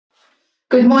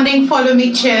Good morning, Follow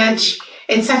Me Church.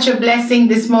 It's such a blessing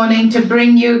this morning to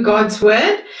bring you God's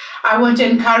Word. I want to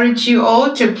encourage you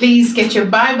all to please get your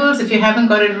Bibles. If you haven't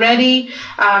got it ready,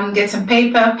 get some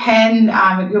paper, pen.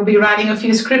 You'll be writing a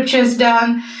few scriptures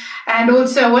down. And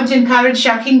also, I want to encourage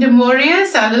our Kingdom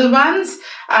Warriors, our little ones.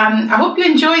 I hope you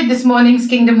enjoyed this morning's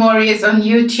Kingdom Warriors on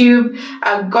YouTube.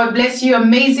 God bless you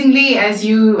amazingly as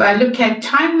you look at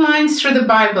timelines through the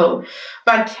Bible.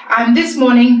 But this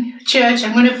morning, church,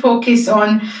 I'm going to focus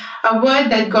on a word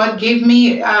that God gave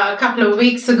me a couple of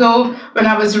weeks ago when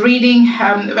I was reading,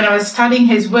 when I was studying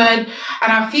His Word.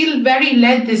 And I feel very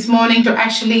led this morning to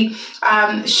actually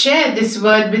share this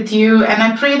word with you. And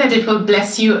I pray that it will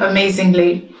bless you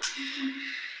amazingly.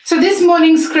 So this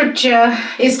morning's scripture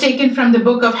is taken from the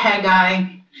book of Haggai.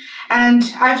 And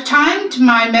I've timed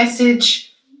my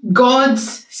message,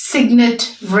 God's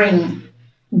Signet Ring.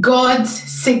 God's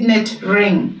signet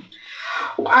ring.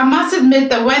 I must admit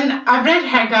that when I've read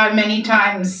Haggai many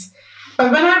times,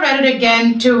 but when I read it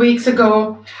again 2 weeks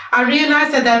ago, I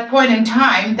realized at that point in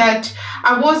time that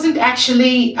I wasn't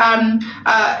actually, I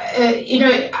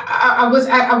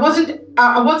wasn't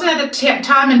at a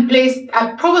time and place,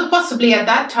 probably possibly at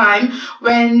that time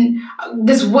when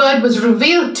this word was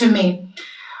revealed to me.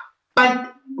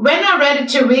 But when I read it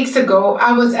 2 weeks ago,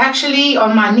 I was actually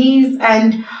on my knees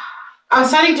and I was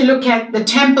starting to look at the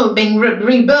temple being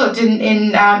rebuilt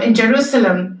in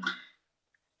Jerusalem.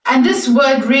 And this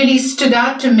word really stood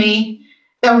out to me,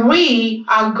 that we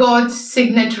are God's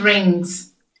signet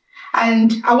rings.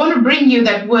 And I want to bring you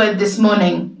that word this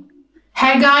morning.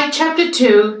 Haggai chapter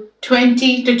 2,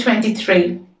 20 to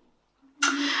 23.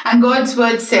 And God's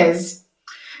word says,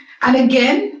 "And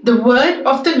again the word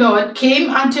of the Lord came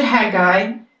unto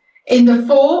Haggai in the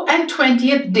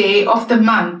 24th day of the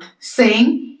month,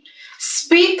 saying,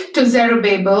 Speak to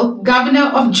Zerubbabel,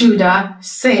 governor of Judah,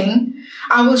 saying,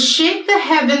 I will shake the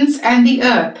heavens and the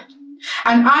earth,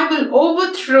 and I will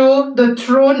overthrow the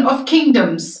throne of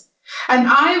kingdoms, and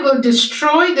I will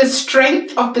destroy the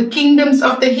strength of the kingdoms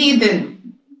of the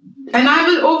heathen, and I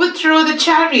will overthrow the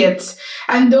chariots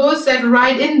and those that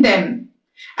ride in them,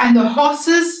 and the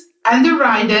horses and the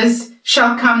riders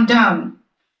shall come down,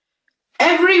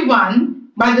 every one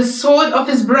by the sword of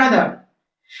his brother.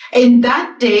 In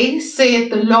that day, saith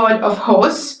the Lord of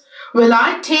hosts, will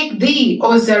I take thee,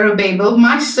 O Zerubbabel,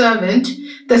 my servant,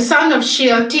 the son of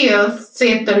Shealtiel,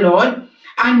 saith the Lord,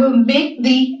 and will make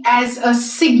thee as a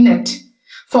signet.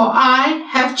 For I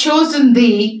have chosen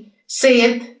thee,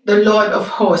 saith the Lord of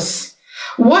hosts."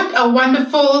 What a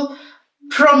wonderful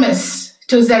promise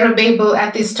to Zerubbabel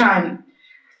at this time.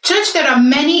 Church, there are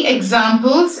many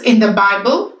examples in the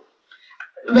Bible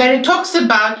where it talks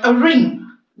about a ring.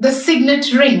 The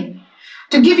signet ring.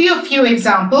 To give you a few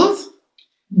examples,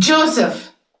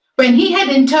 Joseph, when he had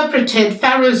interpreted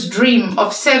Pharaoh's dream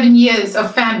of 7 years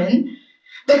of famine,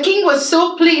 the king was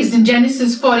so pleased in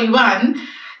Genesis 41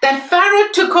 that Pharaoh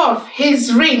took off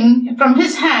his ring from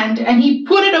his hand and he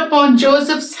put it upon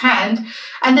Joseph's hand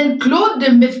and then clothed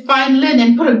him with fine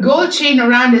linen, put a gold chain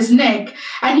around his neck,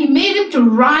 and he made him to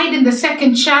ride in the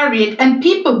second chariot, and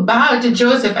people bowed to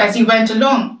Joseph as he went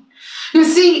along. You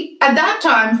see, at that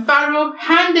time, Pharaoh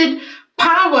handed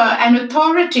power and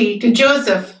authority to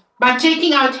Joseph by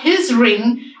taking out his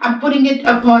ring and putting it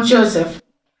upon Joseph.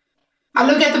 I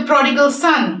look at the prodigal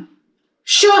son.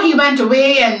 Sure, he went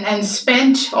away and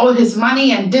spent all his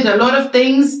money and did a lot of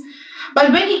things.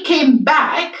 But when he came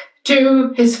back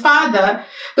to his father,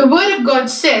 the word of God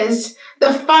says,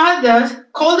 the father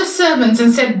called the servants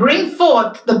and said, bring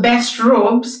forth the best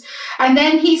robes. And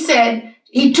then he said,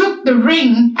 he took the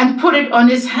ring and put it on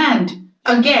his hand.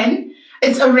 Again,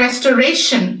 it's a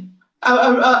restoration,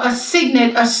 a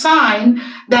signet, a sign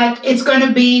that it's going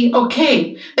to be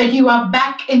okay, that you are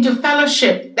back into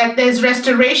fellowship, that there's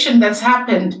restoration that's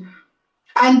happened,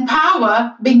 and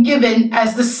power being given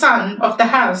as the son of the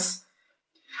house.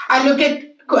 I look at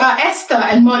Esther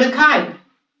and Mordecai.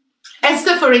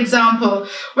 Esther, for example,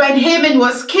 when Haman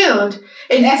was killed,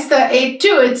 in Esther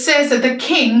 8:2, it says that the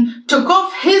king took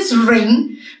off his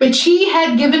ring, which he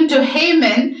had given to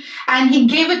Haman, and he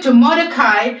gave it to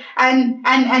Mordecai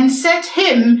and set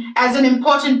him as an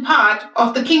important part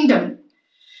of the kingdom.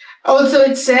 Also,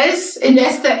 it says in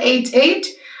Esther 8:8,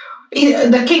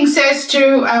 the king says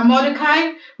to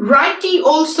Mordecai, write ye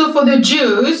also for the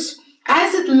Jews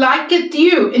as it liketh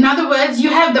you. In other words,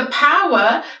 you have the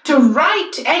power to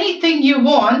write anything you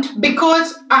want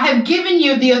because I have given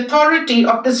you the authority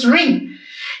of this ring.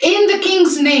 In the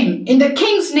king's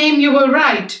name you will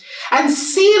write and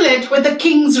seal it with the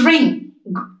king's ring.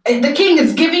 The king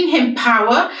is giving him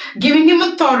power, giving him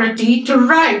authority to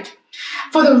write.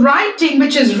 For the writing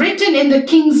which is written in the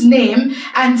king's name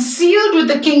and sealed with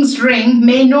the king's ring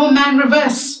may no man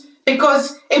reverse,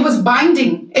 because it was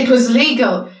binding, it was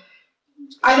legal.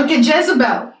 I look at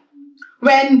Jezebel.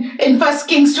 When in 1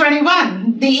 Kings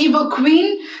 21, the evil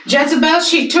queen, Jezebel,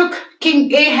 she took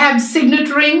King Ahab's signet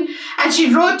ring and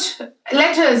she wrote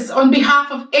letters on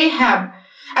behalf of Ahab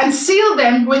and sealed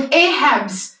them with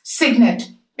Ahab's signet.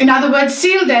 In other words,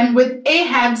 sealed them with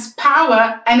Ahab's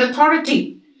power and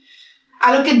authority.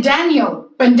 I look at Daniel.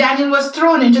 When Daniel was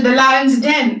thrown into the lion's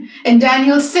den in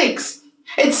Daniel 6,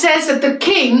 it says that the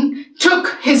king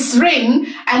took his ring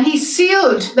and he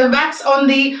sealed the wax on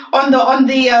the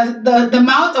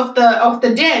mouth of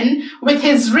the den with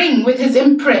his ring, with his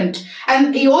imprint.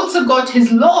 And he also got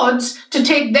his lords to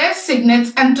take their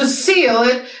signets and to seal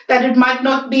it, that it might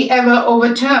not be ever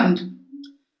overturned.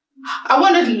 I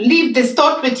want to leave this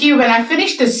thought with you when I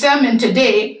finish this sermon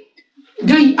today.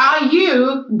 Are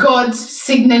you God's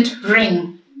signet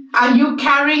ring? Are you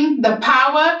carrying the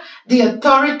power, the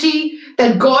authority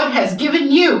that God has given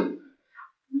you?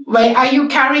 Are you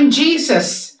carrying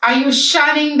Jesus? Are you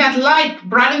shining that light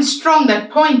bright and strong that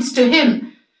points to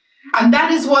him? And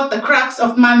that is what the crux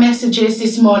of my message is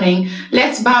this morning.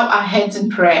 Let's bow our heads in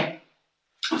prayer.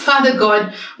 Father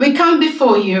God, we come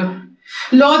before you.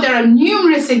 Lord, there are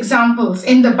numerous examples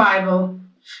in the Bible,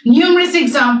 numerous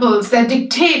examples that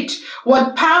dictate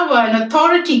what power and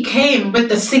authority came with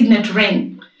the signet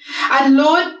ring. And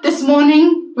Lord, this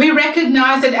morning, we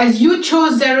recognize that as you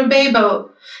chose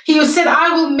Zerubbabel, you said, I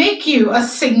will make you a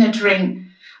signet ring.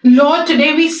 Lord,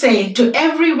 today we say to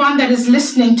everyone that is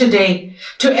listening today,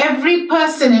 to every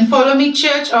person in FOLOMI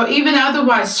Church or even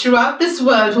otherwise throughout this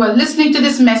world who are listening to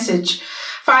this message,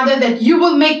 Father, that you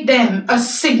will make them a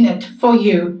signet for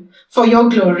you, for your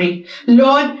glory.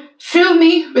 Lord, fill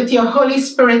me with your Holy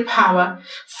Spirit power.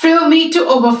 Fill me to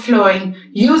overflowing.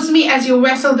 Use me as your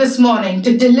vessel this morning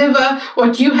to deliver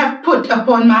what you have put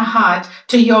upon my heart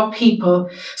to your people.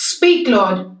 Speak,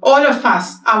 Lord. All of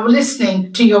us are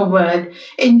listening to your word.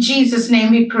 In Jesus'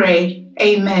 name we pray.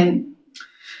 Amen.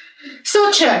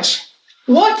 So, church,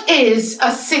 what is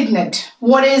a signet?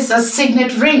 What is a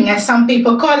signet ring, as some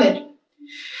people call it?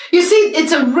 You see,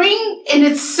 it's a ring in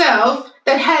itself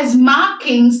that has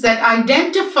markings that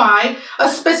identify a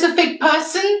specific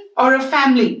person or a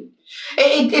family.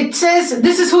 It says,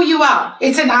 this is who you are.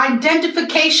 It's an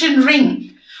identification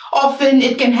ring. Often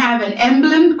it can have an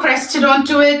emblem crested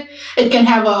onto it. It can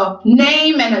have a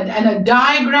name and a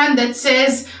diagram that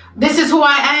says, this is who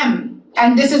I am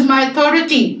and this is my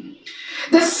authority.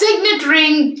 The signet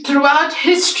ring throughout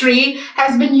history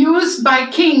has been used by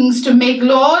kings to make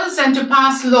laws and to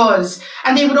pass laws.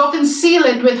 And they would often seal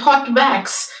it with hot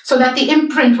wax so that the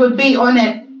imprint would be on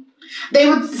it. They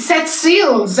would set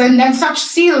seals, and such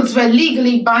seals were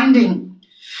legally binding.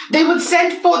 They would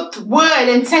send forth word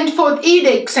and send forth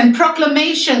edicts and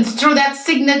proclamations through that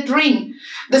signet ring.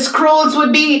 The scrolls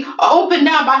would be opened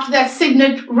up after that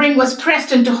signet ring was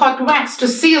pressed into hot wax to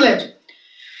seal it.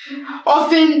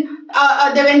 Often,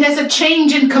 when there's a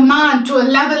change in command to a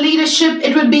level leadership,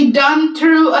 it would be done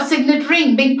through a signet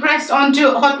ring being pressed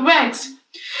onto hot wax.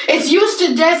 It's used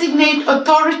to designate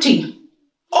authority,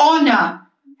 honor,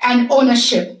 and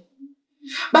ownership.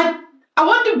 But I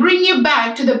want to bring you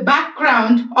back to the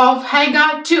background of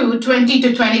Haggai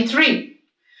 2:20-23.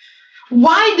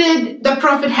 Why did the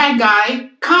prophet Haggai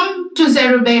come to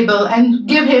Zerubbabel and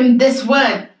give him this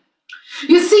word?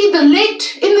 You see, in the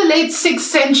late 6th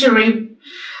century,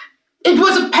 it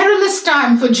was a perilous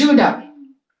time for Judah.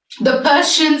 The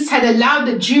Persians had allowed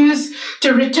the Jews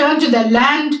to return to their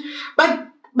land, but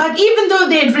even though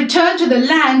they had returned to the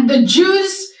land, the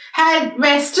Jews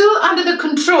were still under the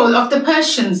control of the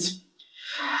Persians.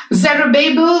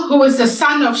 Zerubbabel, who was the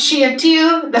son of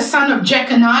Shealtiel, the son of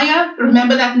Jeconiah,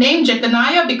 remember that name,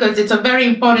 Jeconiah, because it's a very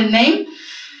important name.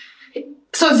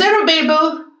 So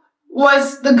Zerubbabel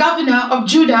was the governor of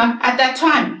Judah at that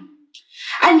time.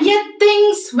 And yet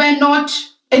things were not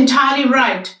entirely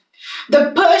right.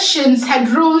 The Persians had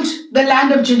ruled the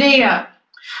land of Judea.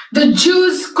 The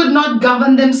Jews could not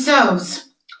govern themselves.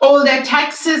 All their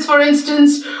taxes, for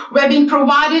instance, were being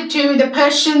provided to the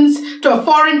Persians, to a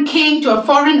foreign king, to a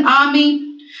foreign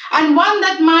army, and one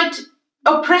that might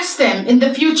oppress them in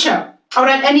the future or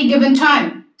at any given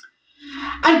time.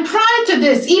 And prior to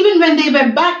this, even when they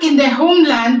were back in their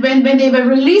homeland, when they were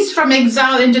released from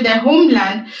exile into their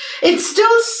homeland, it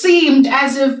still seemed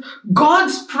as if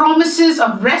God's promises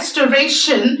of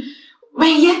restoration were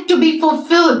yet to be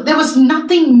fulfilled. There was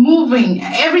nothing moving.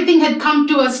 Everything had come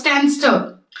to a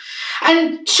standstill.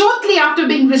 And shortly after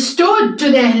being restored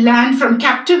to their land from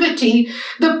captivity,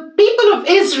 the people of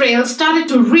Israel started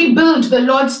to rebuild the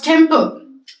Lord's temple.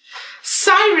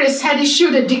 Cyrus had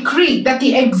issued a decree that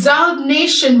the exiled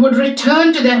nation would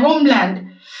return to their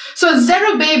homeland. So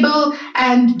Zerubbabel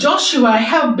and Joshua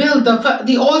helped build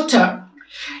the altar.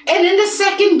 And in the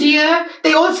second year,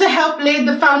 they also helped lay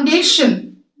the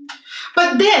foundation.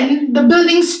 But then the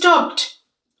building stopped.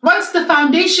 Once the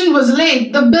foundation was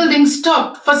laid, the building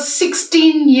stopped for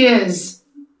 16 years.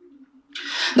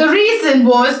 The reason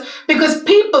was because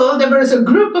there was a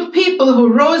group of people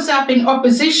who rose up in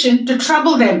opposition to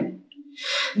trouble them.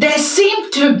 There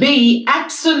seemed to be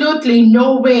absolutely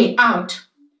no way out.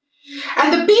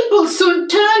 And the people soon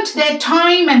turned their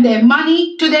time and their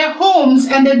money to their homes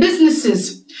and their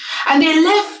businesses. And they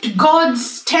left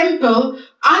God's temple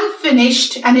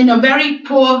unfinished and in a very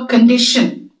poor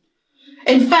condition.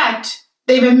 In fact,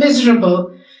 they were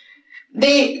miserable.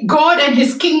 God and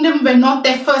his kingdom were not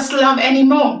their first love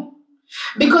anymore.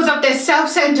 Because of their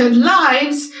self-centered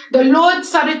lives, the Lord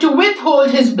started to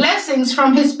withhold his blessings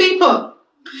from his people.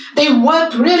 They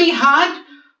worked really hard,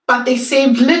 but they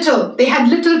saved little. They had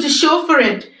little to show for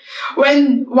it.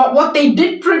 When what they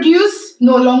did produce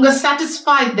no longer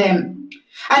satisfied them.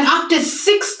 And after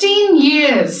 16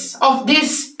 years of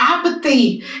this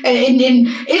apathy,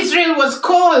 Israel was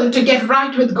called to get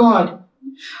right with God.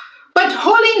 But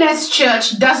holiness,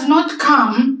 church, does not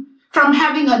come from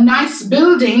having a nice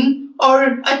building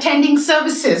or attending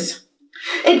services.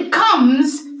 It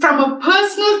comes from a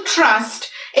personal trust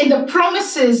in the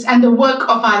promises and the work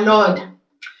of our Lord.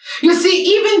 You see,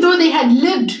 even though they had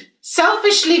lived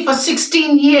selfishly for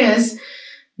 16 years,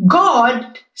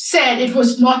 God said it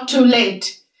was not too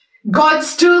late. God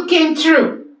still came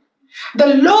through.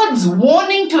 The Lord's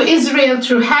warning to Israel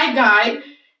through Haggai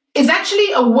is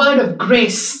actually a word of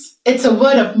grace. It's a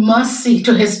word of mercy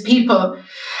to his people.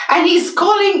 And he's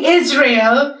calling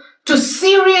Israel to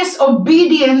serious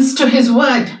obedience to his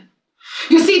word.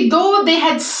 You see, though they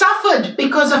had suffered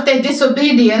because of their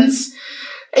disobedience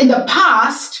in the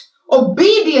past,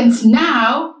 obedience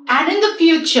now and in the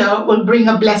future will bring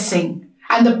a blessing,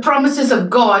 and the promises of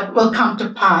God will come to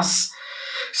pass.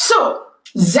 So,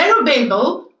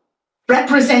 Zerubbabel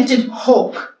represented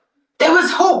hope. There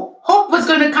was hope. Hope was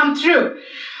going to come through.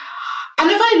 And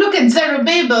if I look at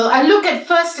Zerubbabel, I look at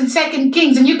 1st and 2nd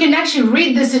Kings, and you can actually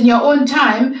read this in your own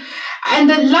time. And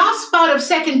the last part of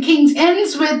 2nd Kings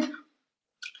ends with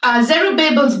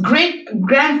Zerubbabel's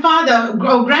grandfather,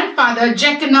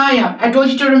 Jeconiah. I told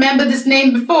you to remember this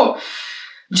name before.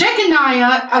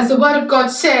 Jeconiah, as the word of God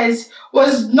says,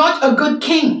 was not a good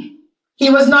king. He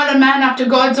was not a man after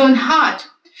God's own heart.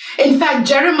 In fact,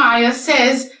 Jeremiah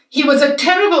says he was a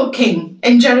terrible king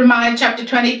in Jeremiah chapter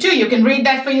 22. You can read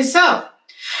that for yourself.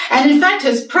 And in fact,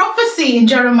 his prophecy in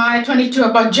Jeremiah 22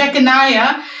 about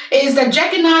Jeconiah is that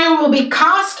Jeconiah will be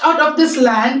cast out of this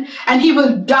land and he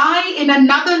will die in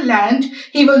another land.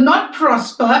 He will not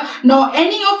prosper, nor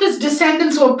any of his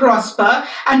descendants will prosper,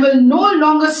 and will no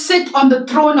longer sit on the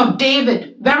throne of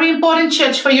David. Very important,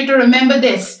 church, for you to remember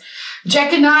this.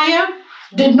 Jeconiah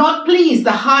did not please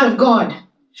the heart of God.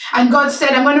 And God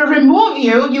said, I'm going to remove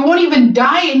you. You won't even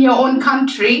die in your own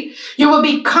country. You will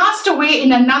be cast away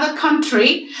in another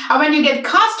country. And when you get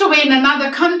cast away in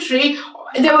another country,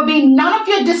 there will be none of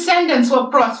your descendants will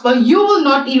prosper. You will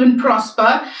not even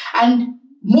prosper. And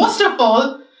most of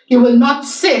all, you will not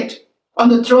sit on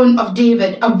the throne of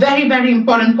David. A very, very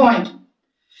important point.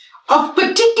 Of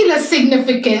particular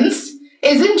significance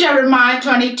is in Jeremiah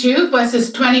 22,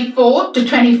 verses 24 to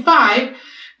 25.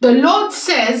 The Lord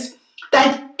says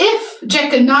that if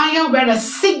Jeconiah wear a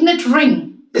signet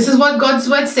ring, this is what God's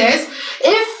word says,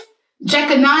 if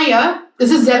Jeconiah,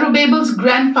 this is Zerubbabel's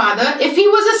grandfather, if he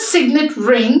was a signet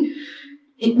ring,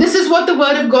 this is what the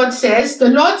word of God says. The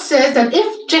Lord says that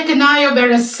if Jeconiah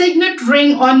wear a signet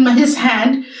ring on his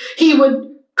hand, he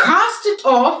would cast it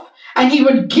off and he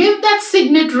would give that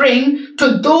signet ring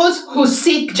to those who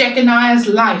seek Jeconiah's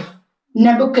life,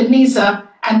 Nebuchadnezzar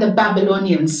and the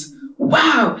Babylonians.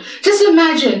 Wow, just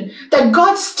imagine that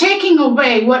God's taking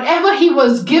away whatever he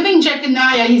was giving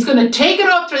Jeconiah. He's going to take it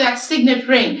off through that signet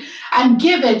ring and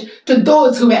give it to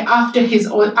those who were after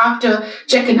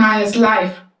Jeconiah's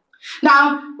life.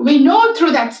 Now, we know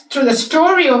through the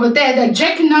story over there that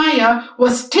Jeconiah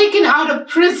was taken out of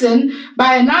prison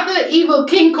by another evil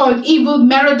king called Evil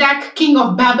Merodach, king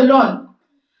of Babylon.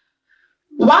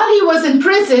 While he was in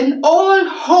prison, all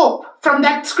hope from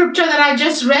that scripture that I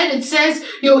just read, it says,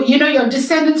 your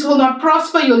descendants will not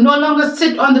prosper. You'll no longer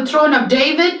sit on the throne of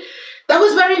David. That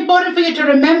was very important for you to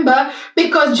remember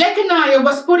because Jeconiah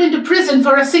was put into prison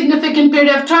for a significant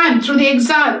period of time through the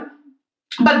exile.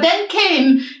 But then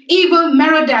came Evil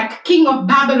Merodach, king of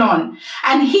Babylon,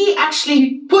 and he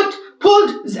actually put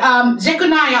pulled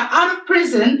Jeconiah out of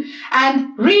prison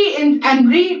and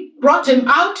brought him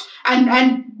out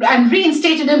and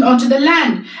reinstated him onto the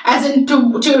land, as in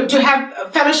to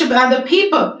have fellowship with other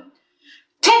people.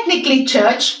 Technically,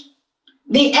 church,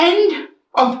 the end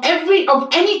of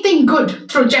anything good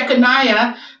through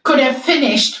Jeconiah could have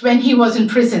finished when he was in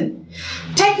prison.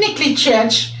 Technically,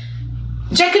 church,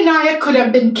 Jeconiah could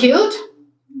have been killed,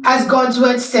 as God's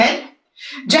word said.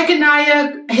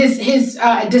 Jeconiah, his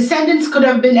descendants could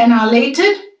have been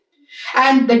annihilated,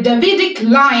 and the Davidic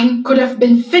line could have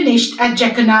been finished at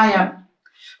Jeconiah.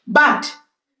 But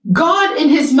God, in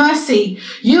his mercy,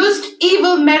 used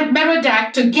evil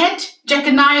Merodach to get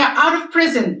Jeconiah out of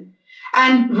prison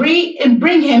and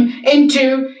bring him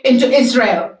into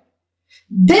Israel.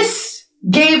 This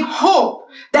gave hope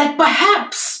that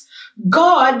perhaps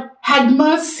God had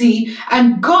mercy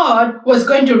and God was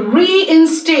going to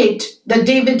reinstate the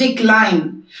Davidic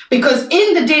line, because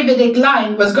in the Davidic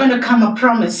line was going to come a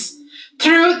promise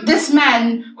through this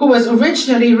man who was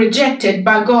originally rejected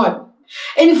by God.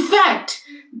 In fact,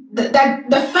 the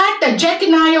fact that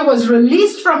Jeconiah was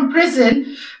released from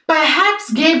prison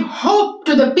perhaps gave hope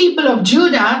to the people of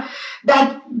Judah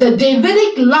that the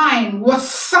Davidic line was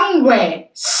somewhere,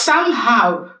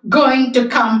 somehow going to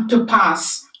come to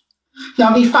pass.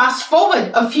 Now we fast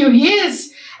forward a few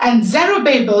years, and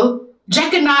Zerubbabel,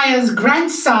 Jeconiah's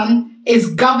grandson,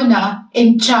 is governor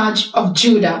in charge of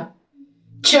Judah.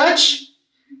 Church,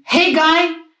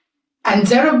 Haggai and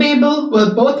Zerubbabel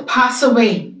will both pass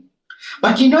away.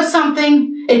 But you know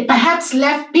something? It perhaps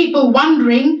left people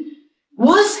wondering,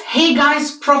 was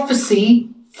Haggai's prophecy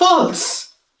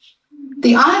false?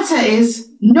 The answer is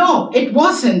no, it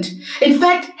wasn't. In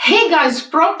fact, Haggai's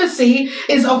prophecy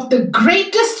is of the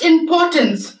greatest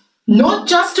importance, not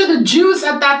just to the Jews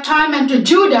at that time and to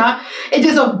Judah. It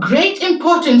is of great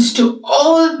importance to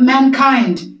all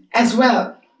mankind as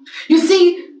well. You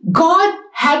see, God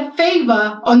had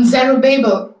favor on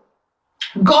Zerubbabel.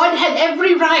 God had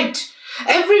every right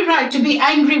to be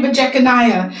angry with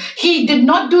Jeconiah. He did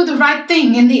not do the right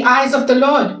thing in the eyes of the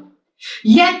Lord.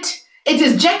 Yet, it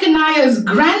is Jeconiah's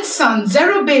grandson,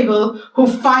 Zerubbabel, who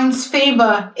finds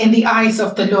favor in the eyes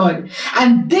of the Lord.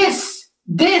 And this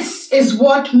is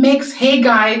what makes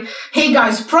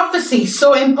Haggai's prophecy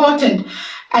so important.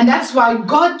 And that's why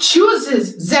God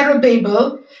chooses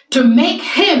Zerubbabel to make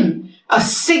him a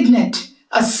signet,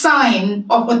 a sign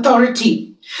of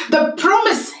authority. The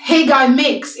promise Haggai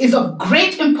makes is of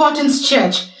great importance,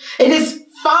 church. It is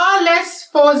far less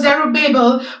for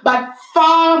Zerubbabel, but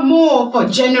far more for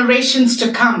generations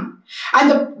to come.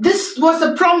 And this was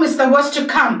the promise that was to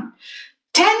come.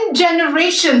 10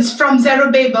 generations from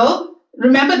Zerubbabel,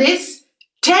 remember this?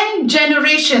 10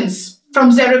 generations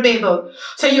from Zerubbabel.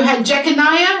 So you had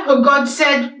Jeconiah, who God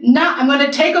said, no, I'm going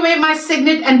to take away my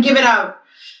signet and give it out.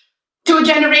 2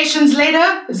 generations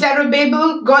later,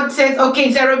 Zerubbabel, God says,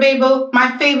 okay, Zerubbabel,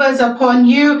 my favor is upon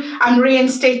you. I'm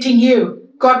reinstating you.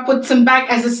 God puts him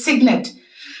back as a signet.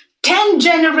 10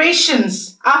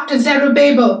 generations after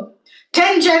Zerubbabel,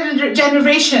 10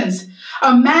 generations,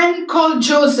 a man called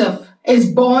Joseph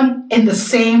is born in the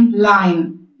same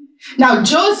line. Now,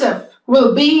 Joseph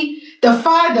will be the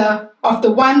father of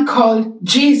the one called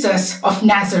Jesus of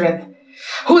Nazareth,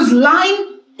 whose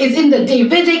line is in the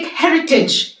Davidic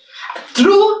heritage.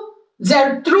 Through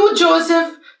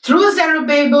Joseph, through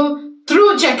Zerubbabel,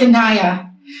 through Jeconiah.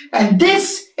 And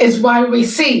this is why we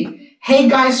see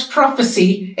Haggai's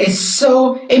prophecy is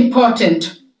so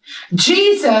important.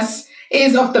 Jesus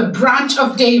is of the branch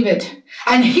of David,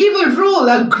 and he will rule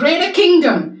a greater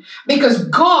kingdom because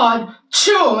God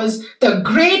chose the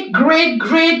great,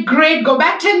 go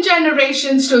back 10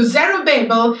 generations to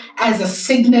Zerubbabel as a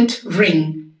signet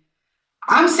ring.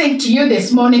 I'm saying to you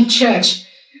this morning, church,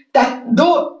 that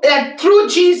through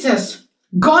Jesus,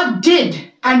 God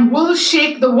did and will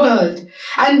shake the world,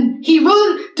 and he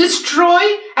will destroy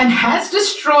and has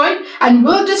destroyed and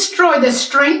will destroy the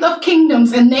strength of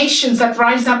kingdoms and nations that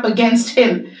rise up against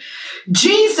him.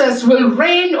 Jesus will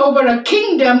reign over a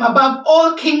kingdom above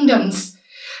all kingdoms.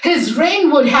 His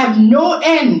reign would have no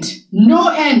end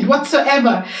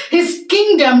whatsoever. His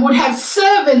kingdom would have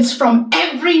servants from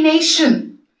every nation.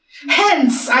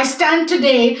 Hence, I stand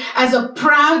today as a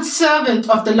proud servant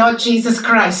of the Lord Jesus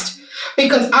Christ,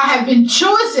 because I have been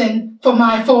chosen for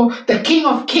the King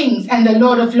of Kings and the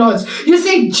Lord of Lords. You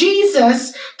see,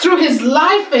 Jesus, through his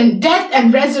life and death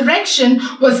and resurrection,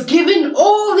 was given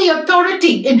all the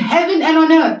authority in heaven and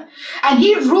on earth. And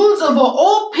he rules over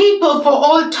all people for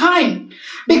all time.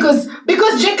 Because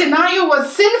Jeconiah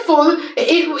was sinful,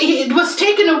 it was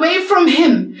taken away from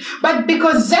him. But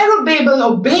because Zerubbabel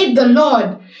obeyed the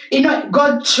Lord,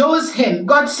 God chose him.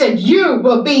 God said, you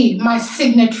will be my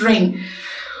signet ring.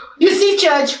 You see,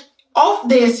 church, of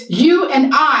this, you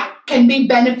and I can be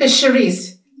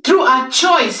beneficiaries through our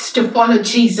choice to follow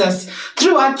Jesus,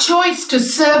 through our choice to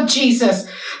serve Jesus.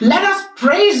 Let us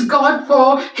praise God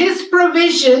for his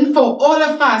provision for all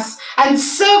of us and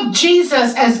serve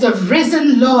Jesus as the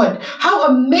risen Lord. How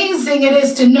amazing it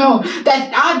is to know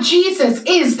that our Jesus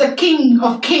is the King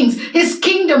of Kings. His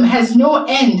kingdom has no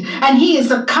end, and he is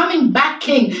a coming back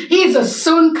King. He is a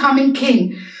soon coming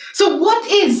King. So what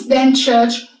is then,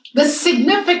 church, the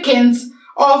significance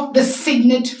of the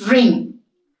signet ring?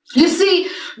 You see,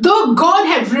 though God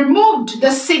had removed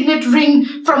the signet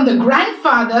ring from the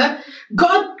grandfather,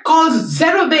 God calls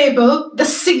Zerubbabel the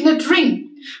signet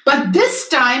ring. But this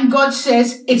time, God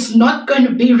says it's not going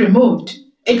to be removed.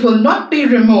 It will not be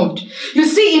removed. You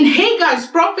see, in Haggai's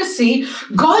prophecy,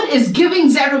 God is giving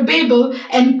Zerubbabel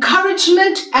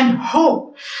encouragement and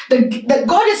hope. That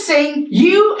God is saying,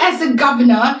 you as a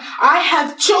governor, I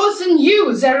have chosen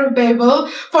you, Zerubbabel,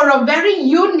 for a very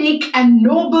unique and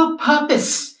noble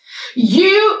purpose.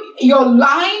 Your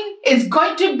line is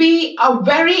going to be a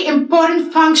very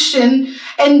important function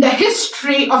in the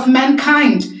history of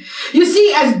mankind. You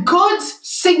see, as God's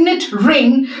signet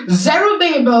ring,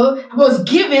 Zerubbabel was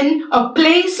given a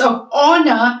place of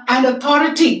honor and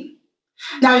authority.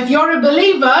 Now, if you're a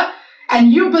believer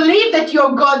and you believe that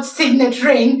you're God's signet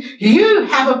ring, you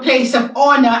have a place of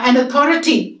honor and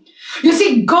authority. You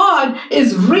see, God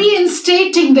is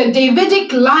reinstating the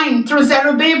Davidic line through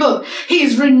Zerubbabel. He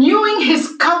is renewing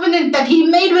his covenant that he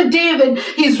made with David.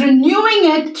 He's renewing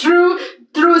it through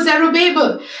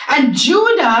Zerubbabel. And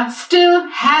Judah still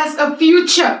has a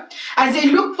future as they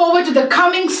look forward to the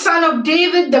coming son of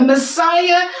David, the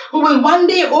Messiah, who will one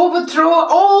day overthrow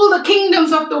all the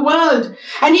kingdoms of the world.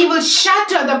 And he will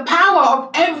shatter the power of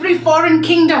every foreign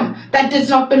kingdom that does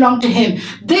not belong to him.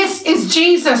 This is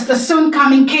Jesus, the soon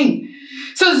coming King.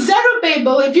 So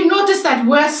Zerubbabel, if you notice that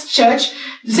verse, church,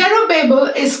 Zerubbabel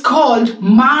is called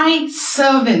my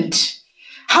servant.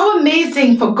 How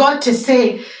amazing for God to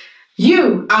say,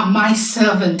 you are my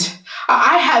servant.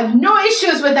 I have no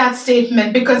issues with that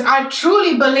statement because I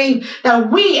truly believe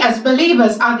that we as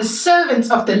believers are the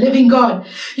servants of the living God.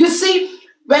 You see,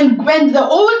 when the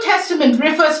Old Testament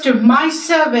refers to my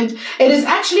servant, it is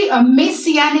actually a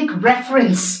messianic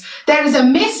reference. There is a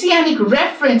messianic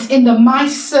reference in the my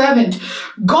servant.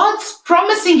 God's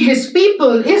promising his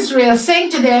people, Israel, saying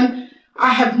to them,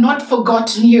 I have not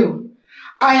forgotten you.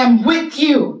 I am with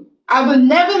you. I will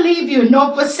never leave you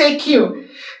nor forsake you.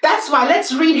 That's why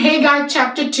let's read Haggai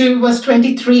chapter 2, verse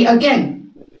 23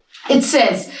 again. It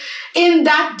says, in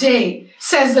that day,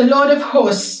 says the Lord of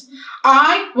hosts,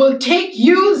 I will take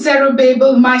you,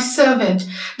 Zerubbabel, my servant,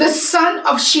 the son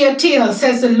of Shealtiel,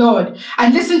 says the Lord.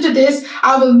 And listen to this,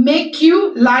 I will make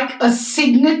you like a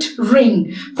signet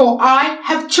ring, for I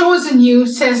have chosen you,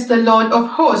 says the Lord of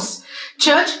hosts.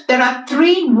 Church, there are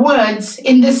 3 words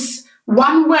in this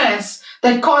one verse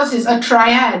that causes a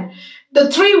triad.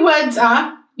 The 3 words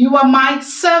are, you are my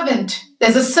servant.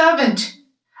 There's a servant,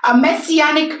 a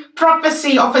messianic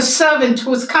prophecy of a servant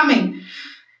who's coming.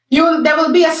 There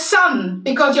will be a son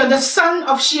because you're the son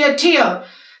of Shealtiel.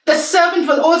 The servant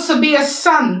will also be a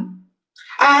son.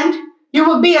 And you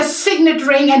will be a signet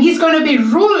ring, and he's going to be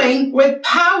ruling with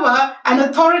power and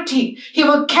authority. He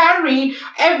will carry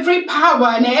every power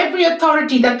and every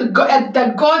authority that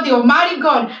God, the Almighty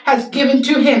God, has given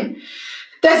to him.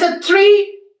 There's a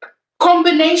 3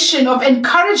 combination of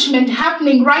encouragement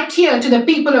happening right here to the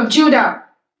people of Judah.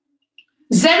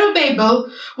 Zerubbabel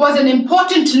was an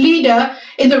important leader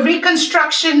in the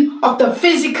reconstruction of the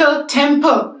physical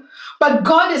temple. But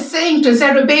God is saying to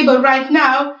Zerubbabel right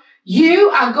now, you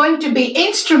are going to be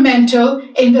instrumental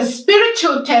in the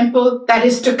spiritual temple that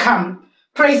is to come.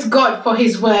 Praise God for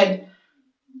his word.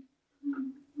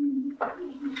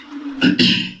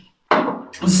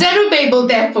 Zerubbabel,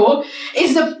 therefore,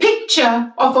 is a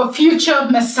picture of a future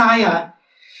Messiah.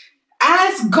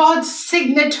 As God's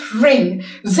signet ring,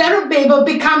 Zerubbabel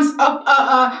becomes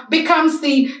a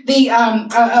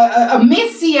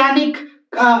messianic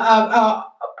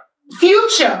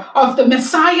future of the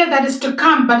Messiah that is to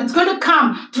come, but it's going to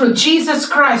come through Jesus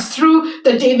Christ, through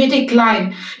the Davidic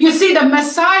line. You see, the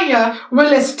Messiah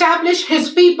will establish his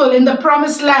people in the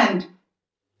promised land.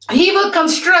 He will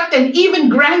construct an even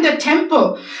grander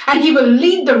temple, and he will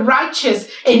lead the righteous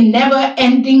in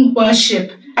never-ending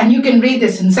worship. And you can read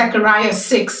this in Zechariah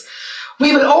 6.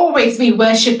 We will always be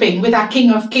worshiping with our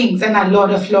King of Kings and our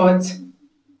Lord of Lords.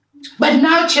 But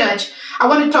now, church, I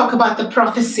want to talk about the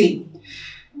prophecy.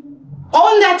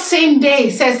 On that same day,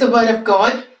 says the word of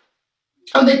God,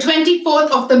 on the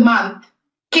 24th of the month,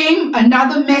 came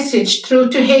another message through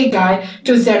to Haggai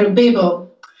to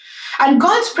Zerubbabel. And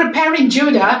God's preparing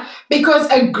Judah because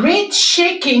a great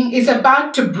shaking is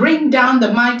about to bring down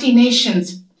the mighty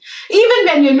nations. Even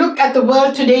when you look at the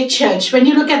world today, church, when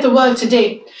you look at the world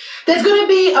today, there's going to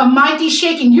be a mighty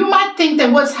shaking. You might think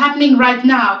that what's happening right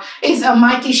now is a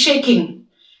mighty shaking.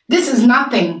 This is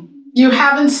nothing. You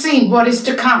haven't seen what is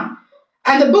to come.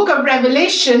 And the book of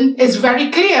Revelation is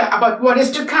very clear about what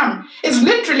is to come. It's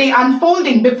literally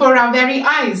unfolding before our very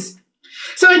eyes.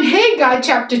 So in Haggai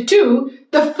chapter 2,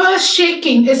 the first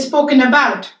shaking is spoken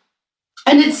about.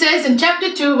 And it says in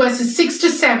chapter 2, verses 6 to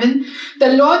 7,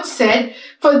 the Lord said,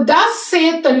 "For thus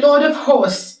saith the Lord of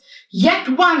hosts, yet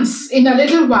once in a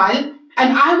little while,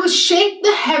 and I will shake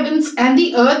the heavens and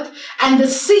the earth and the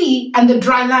sea and the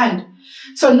dry land."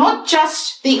 So not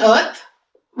just the earth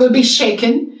will be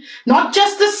shaken, not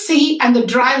just the sea and the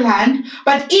dry land,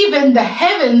 but even the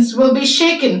heavens will be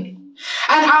shaken.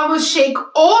 "And I will shake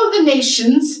all the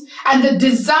nations, and the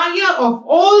desire of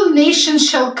all nations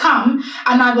shall come,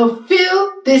 and I will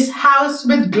fill this house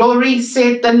with glory,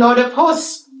 saith the Lord of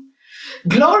hosts."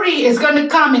 Glory is going to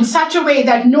come in such a way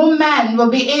that no man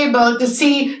will be able to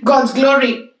see God's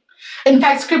glory. In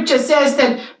fact, scripture says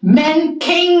that men,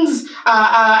 kings,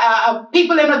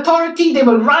 people in authority, they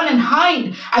will run and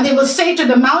hide, and they will say to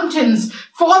the mountains,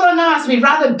 "Fall on us, we'd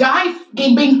rather die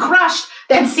being crushed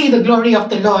than see the glory of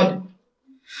the Lord."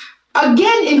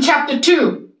 Again in chapter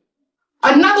 2,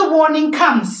 another warning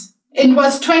comes in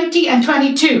verse 20 and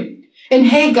 22 in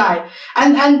Haggai.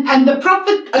 And the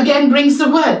prophet again brings the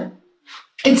word.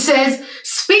 It says,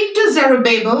 "Speak to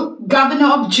Zerubbabel,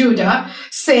 governor of Judah,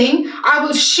 saying, I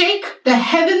will shake the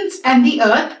heavens and the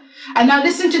earth." And now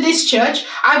listen to this, church.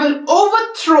 "I will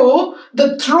overthrow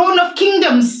the throne of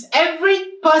kingdoms." Every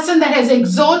person that has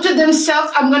exalted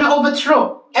themselves, I'm going to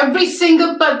overthrow. Every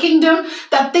single kingdom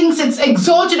that thinks it's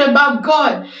exalted above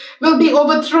God will be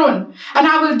overthrown. "And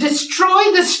I will destroy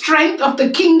the strength of the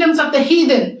kingdoms of the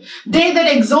heathen." They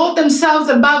that exalt themselves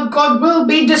above God will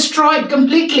be destroyed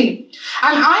completely.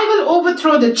 "And I will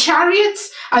overthrow the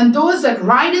chariots and those that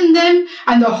ride in them,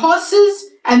 and the horses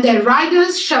and their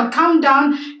riders shall come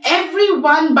down, every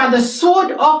one by the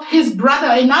sword of his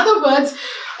brother." In other words,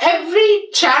 every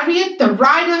chariot, the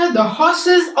rider, the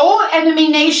horses, all enemy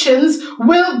nations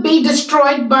will be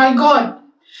destroyed by God.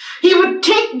 He would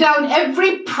take down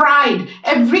every pride,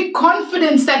 every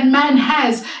confidence that man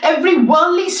has, every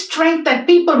worldly strength that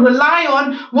people rely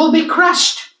on will be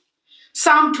crushed.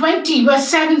 Psalm 20 verse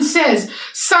 7 says,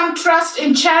 "Some trust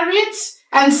in chariots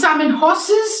and some in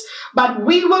horses, but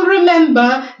we will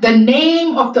remember the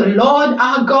name of the Lord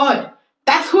our God."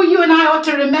 That's who you and I ought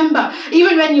to remember.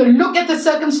 Even when you look at the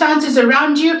circumstances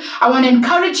around you, I want to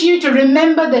encourage you to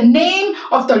remember the name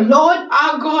of the Lord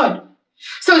our God.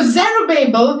 So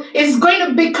Zerubbabel is going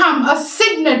to become a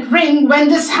signet ring when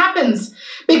this happens,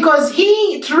 because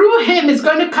through him is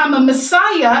going to come a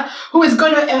Messiah who is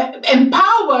going to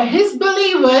empower his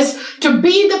believers to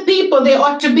be the people they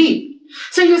ought to be.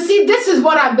 So you see, this is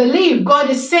what I believe God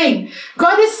is saying.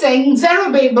 God is saying,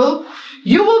 "Zerubbabel,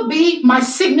 you will be my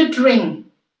signet ring.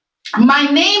 My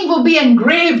name will be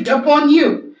engraved upon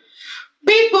you.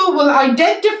 People will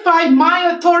identify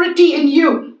my authority in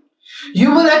you.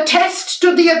 You will attest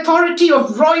to the authority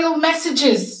of royal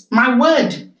messages, my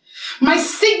word. My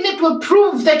signet will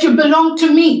prove that you belong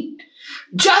to me.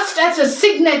 Just as a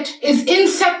signet is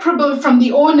inseparable from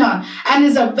the owner and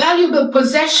is a valuable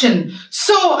possession,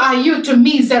 so are you to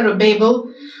me, Zerubbabel.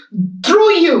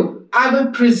 Through you, I will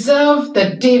preserve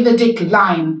the Davidic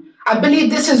line." I believe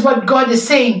this is what God is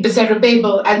saying to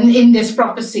Zerubbabel and in this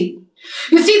prophecy.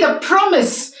 You see, the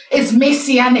promise is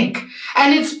messianic,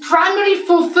 and its primary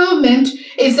fulfillment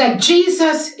is that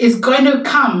Jesus is going to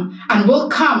come and will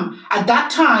come at that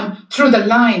time through the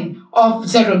line of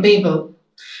Zerubbabel.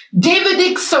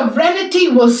 Davidic sovereignty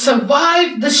will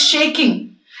survive the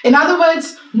shaking. In other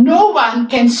words, no one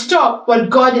can stop what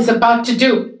God is about to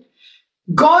do.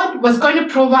 God was going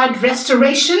to provide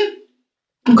restoration.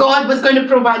 God was going to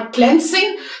provide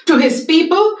cleansing to his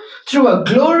people through a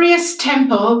glorious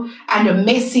temple and a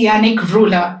messianic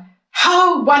ruler.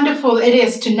 How wonderful it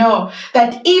is to know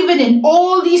that even in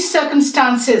all these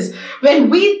circumstances, when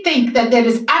we think that there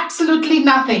is absolutely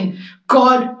nothing,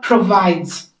 God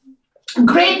provides.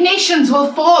 Great nations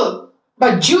will fall,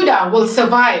 but Judah will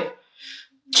survive.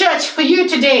 Church, for you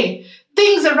today,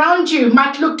 things around you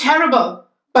might look terrible,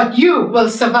 but you will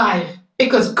survive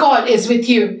because God is with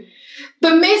you.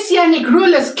 The Messianic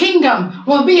ruler's kingdom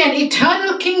will be an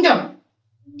eternal kingdom.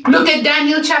 Look at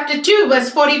Daniel chapter 2, verse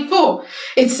 44.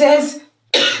 It says,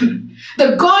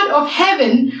 The God of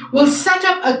heaven will set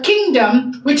up a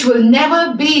kingdom which will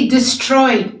never be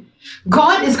destroyed.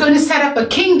 God is going to set up a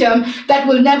kingdom that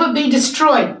will never be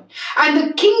destroyed. And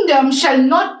the kingdom shall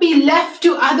not be left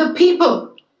to other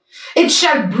people. It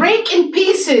shall break in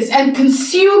pieces and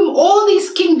consume all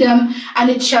these kingdoms, and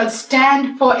it shall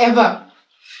stand forever.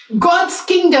 God's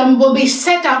kingdom will be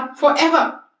set up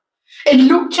forever. In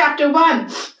Luke chapter 1,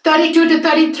 32 to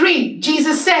 33,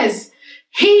 Jesus says,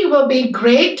 he will be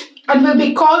great and will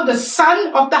be called the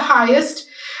Son of the Highest,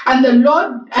 and the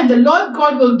Lord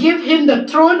God will give him the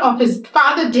throne of his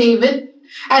father David,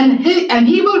 and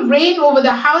he will reign over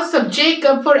the house of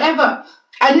Jacob forever,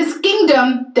 and his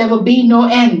kingdom there will be no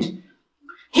end.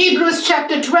 Hebrews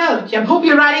chapter 12. I hope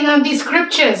you're writing on these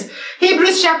scriptures.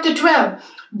 Hebrews chapter 12.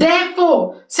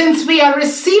 Therefore, since we are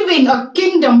receiving a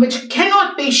kingdom which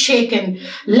cannot be shaken,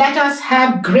 let us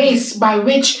have grace by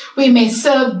which we may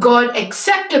serve God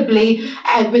acceptably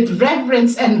and with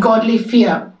reverence and godly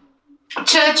fear.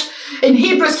 Church, in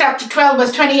Hebrews chapter 12,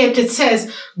 verse 28, it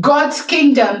says, God's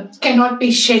kingdom cannot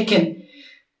be shaken.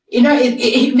 You know,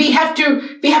 we have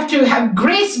to have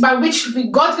grace by which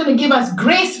God's going to give us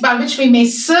grace by which we may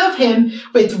serve him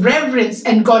with reverence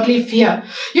and godly fear.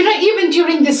 You know, even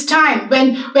during this time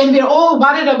when we're all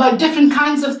worried about different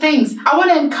kinds of things, I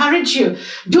want to encourage you.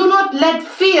 Do not let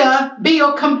fear be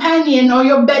your companion or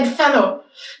your bedfellow.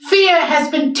 Fear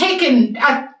has been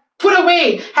put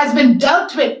away, has been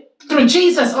dealt with through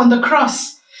Jesus on the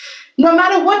cross. No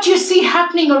matter what you see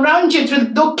happening around you,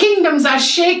 though kingdoms are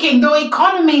shaking, though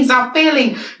economies are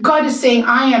failing, God is saying,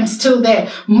 I am still there.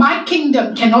 My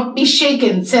kingdom cannot be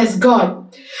shaken, says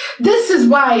God. This is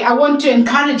why I want to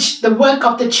encourage the work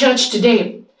of the church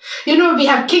today. You know, we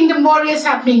have Kingdom Warriors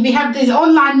happening. We have these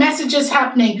online messages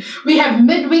happening. We have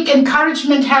midweek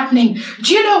encouragement happening.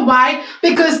 Do you know why?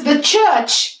 Because the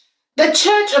church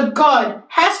of God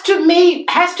has to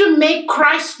make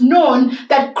Christ known,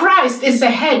 that Christ is the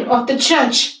head of the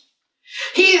church.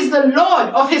 He is the Lord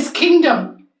of his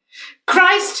kingdom.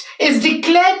 Christ is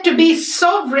declared to be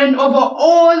sovereign over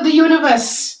all the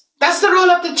universe. That's the role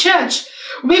of the church.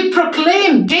 We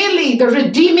proclaim daily the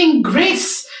redeeming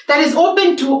grace that is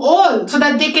open to all so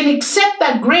that they can accept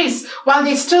that grace while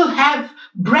they still have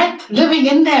breath living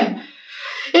in them.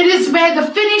 It is where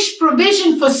the finished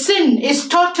provision for sin is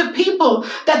taught to people,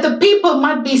 that the people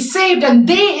might be saved and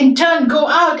they in turn go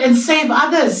out and save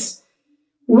others.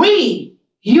 We,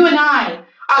 you and I,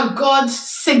 are God's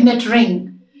signet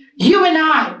ring. You and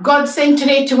I, God's saying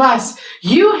today to us,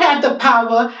 you have the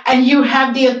power and you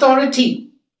have the authority.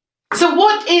 So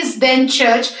what is then,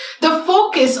 church, the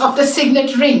focus of the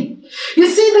signet ring? You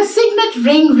see, the signet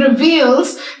ring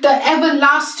reveals the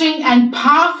everlasting and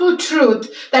powerful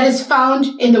truth that is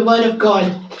found in the Word of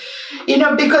God. You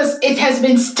know, because it has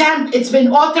been stamped, it's been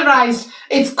authorized,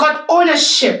 it's got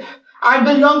ownership. I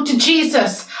belong to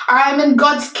Jesus. I am in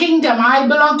God's kingdom. I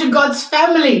belong to God's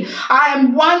family. I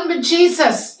am one with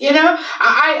Jesus. You know,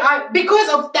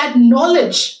 because of that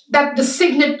knowledge that the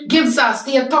signet gives us,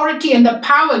 the authority and the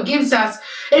power gives us,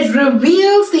 it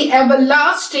reveals the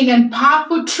everlasting and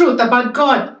powerful truth about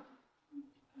God.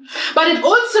 But it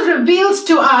also reveals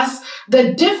to us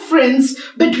the difference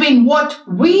between what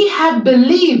we have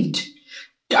believed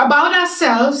about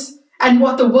ourselves and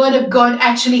what the Word of God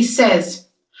actually says.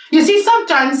 You see,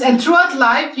 sometimes and throughout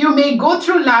life, you may go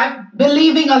through life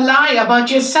believing a lie about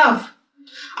yourself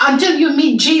until you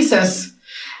meet Jesus.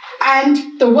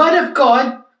 And the Word of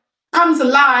God comes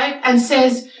alive and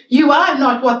says, you are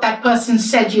not what that person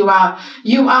said you are.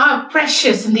 You are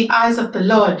precious in the eyes of the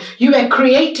Lord. You are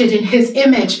created in his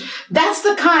image. That's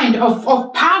the kind of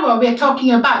power we're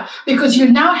talking about, because you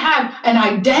now have an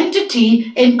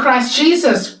identity in Christ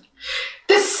Jesus.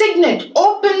 This signet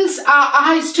opens our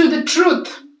eyes to the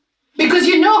truth, because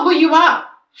you know who you are.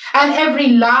 And every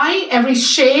lie, every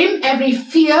shame, every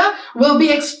fear will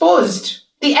be exposed.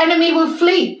 The enemy will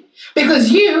flee,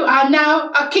 because you are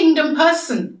now a kingdom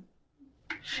person.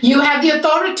 You have the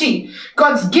authority.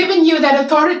 God's given you that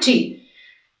authority.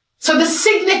 So the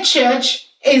signet, church,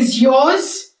 is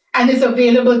yours and is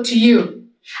available to you.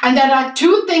 And there are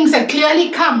two things that clearly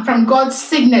come from God's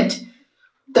signet.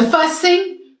 The first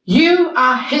thing, you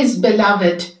are his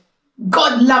beloved.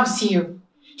 God loves you.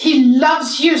 He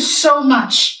loves you so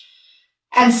much.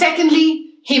 And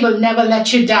secondly, he will never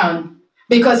let you down,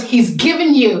 because he's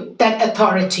given you that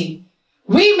authority.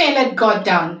 We may let God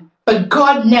down, but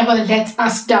God never lets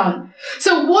us down.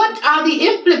 So what are the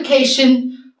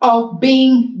implications of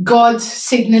being God's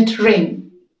signet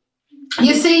ring?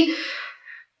 You see,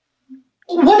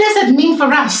 what does it mean for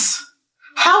us?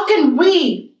 How can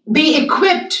we be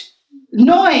equipped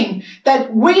knowing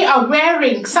that we are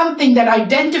wearing something that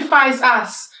identifies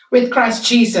us with Christ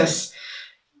Jesus.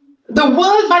 The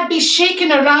world might be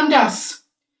shaken around us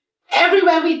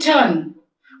everywhere we turn,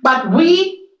 but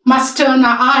we must turn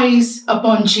our eyes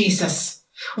upon Jesus.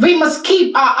 We must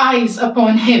keep our eyes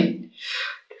upon him.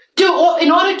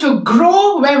 In order to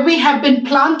grow where we have been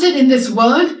planted in this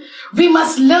world, we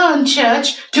must learn,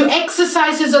 church, to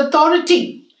exercise his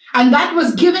authority. And that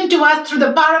was given to us through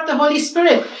the power of the Holy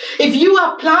Spirit. If you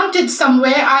are planted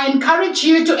somewhere, I encourage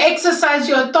you to exercise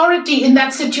your authority in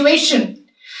that situation.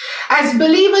 As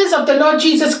believers of the Lord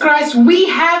Jesus Christ, we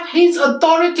have his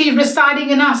authority residing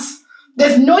in us.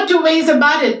 There's no two ways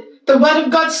about it. The word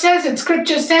of God says it.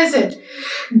 Scripture says it.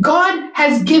 God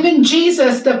has given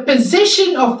Jesus the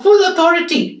position of full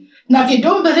authority. Now, if you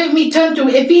don't believe me, turn to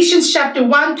Ephesians chapter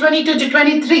 1, 22 to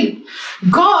 23.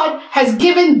 God has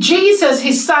given Jesus,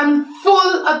 his son,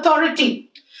 full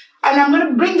authority. And I'm going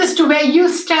to bring this to where you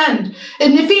stand.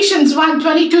 In Ephesians 1,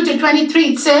 22 to 23,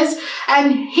 it says,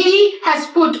 and he has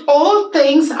put all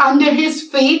things under his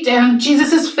feet, and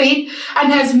Jesus' feet,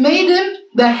 and has made him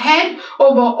the head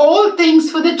over all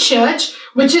things for the church,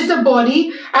 which is the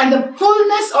body, and the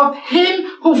fullness of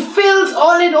him who fills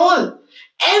all in all.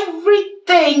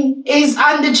 Everything is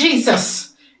under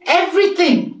Jesus.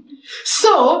 Everything.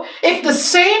 So, if the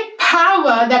same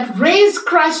power that raised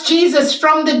Christ Jesus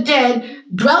from the dead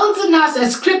dwells in us,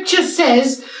 as scripture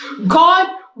says, God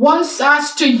wants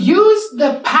us to use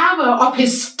the power of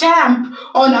his stamp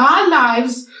on our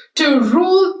lives to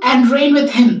rule and reign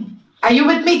with him. Are you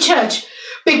with me, church?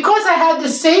 Because I have the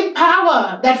same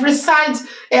power that resides,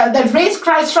 that raised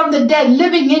Christ from the dead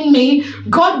living in me,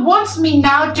 God wants me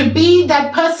now to be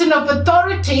that person of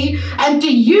authority and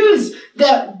to use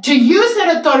that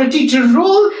authority to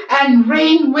rule and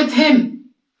reign with him.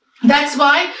 That's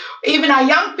why even our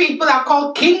young people are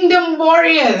called kingdom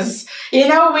warriors. You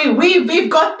know, we've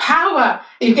got power.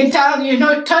 You can tell,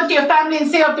 turn to your family and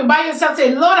say, by yourself,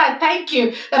 say, Lord, I thank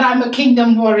you that I'm a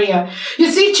kingdom warrior.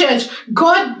 You see, church,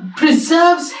 God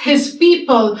preserves his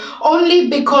people only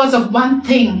because of one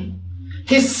thing,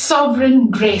 his sovereign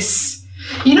grace.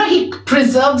 He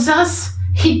preserves us,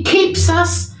 he keeps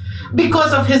us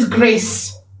because of his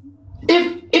grace.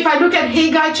 If I look at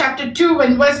Haggai chapter 2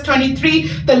 and verse 23,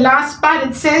 the last part,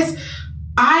 it says,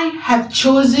 I have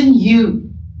chosen you.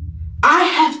 I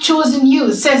have chosen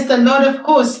you, says the Lord of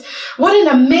hosts. What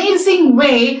an amazing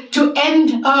way to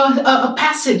end a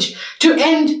passage, to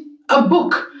end a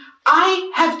book.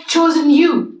 I have chosen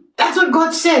you. That's what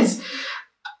God says.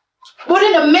 What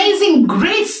an amazing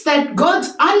grace that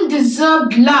God's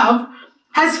undeserved love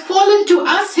has fallen to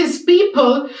us, his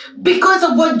people, because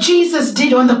of what Jesus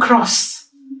did on the cross.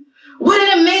 What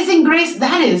an amazing grace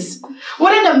that is.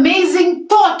 What an amazing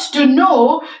thought to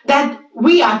know that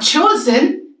we are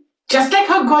chosen, just like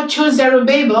how God chose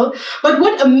Zerubbabel. But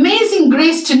what amazing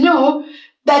grace to know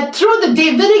that through the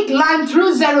Davidic line,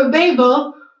 through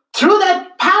Zerubbabel, through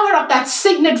that power of that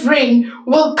signet ring,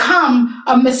 will come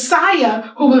a Messiah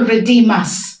who will redeem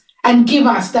us and give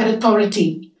us that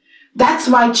authority. That's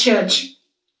why, church,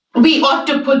 we ought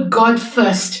to put God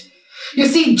first. You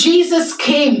see, Jesus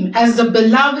came as the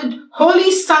beloved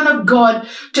Holy Son of God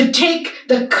to take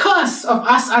the curse of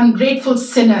us ungrateful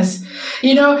sinners.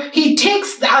 He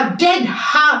takes our dead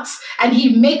hearts and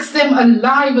he makes them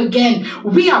alive again.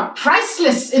 We are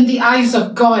priceless in the eyes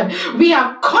of God. We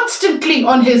are constantly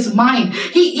on his mind.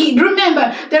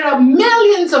 Remember, there are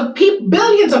billions of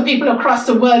people across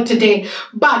the world today,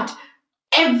 but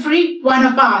every one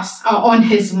of us are on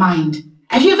his mind.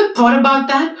 Have you ever thought about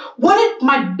that? What it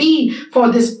might be for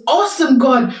this awesome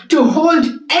God to hold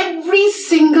every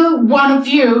single one of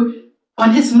you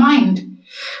on his mind.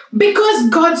 Because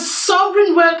God's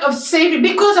sovereign work of saving,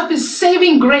 because of his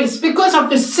saving grace,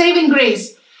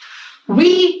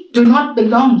 we do not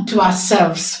belong to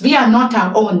ourselves. We are not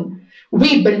our own.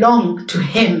 We belong to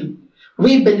him.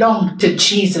 We belong to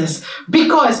Jesus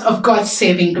because of God's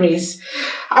saving grace.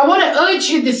 I want to urge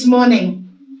you this morning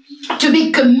to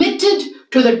be committed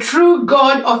to the true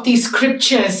God of these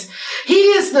scriptures. He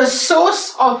is the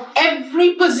source of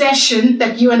every possession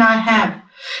that you and I have.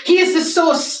 He is the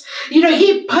source.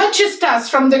 He purchased us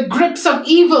from the grips of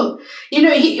evil. Through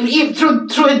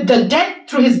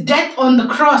his death on the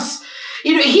cross.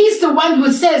 He's the one who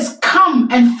says, come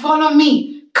and follow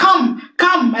me. Come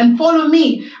come and follow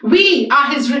me. We are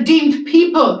his redeemed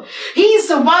people. He's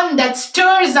the one that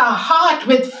stirs our heart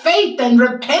with faith and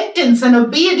repentance and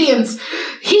obedience.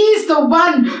 He's the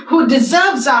one who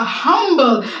deserves our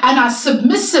humble and our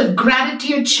submissive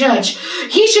gratitude, church.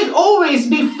 He should always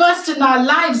be first in our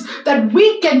lives, that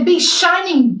we can be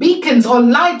shining beacons or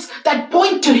lights that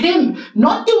point to him,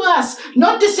 not to us,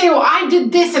 not to say, oh, I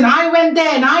did this and I went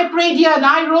there and I prayed here and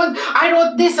I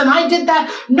wrote this and I did that.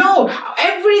 No,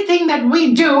 everything that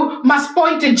we do must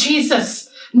point to Jesus,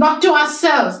 not to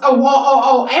ourselves.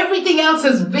 Everything else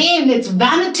is vain. It's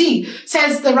vanity,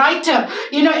 says the writer.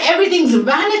 Everything's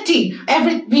vanity.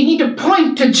 We need to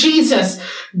point to Jesus.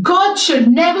 God should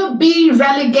never be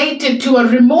relegated to a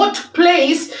remote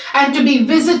place and to be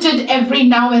visited every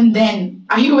now and then.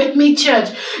 Are you with me, church?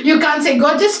 You can't say,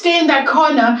 God, just stay in that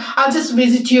corner. I'll just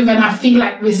visit you when I feel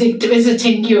like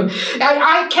visiting you.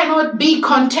 I cannot be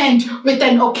content with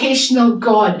an occasional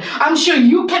God. I'm sure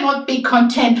you cannot be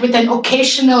content with an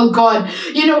occasional God.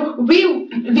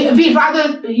 You'd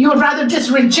rather just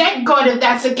reject God if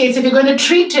that's the case. If you're going to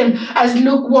treat him as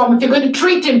lukewarm, if you're going to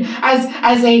treat him as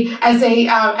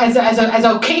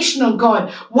an occasional God,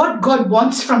 what God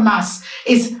wants from us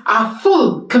is our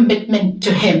full commitment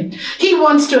to him. He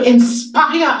wants to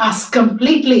inspire us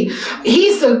completely.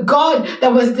 He's the God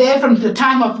that was there from the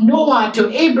time of Noah to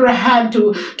Abraham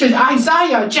to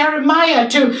Isaiah, Jeremiah,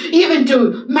 even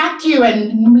to Matthew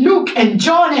and Luke and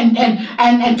John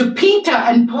and to Peter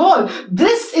and Paul.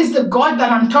 This is the God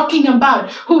that I'm talking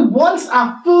about, who wants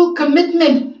our full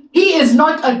commitment. He is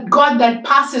not a God that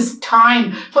passes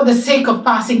time for the sake of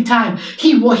passing time.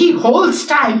 He holds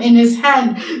time in his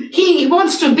hand. He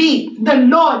wants to be the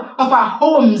Lord of our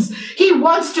homes. He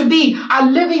wants to be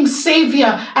our living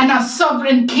Savior and our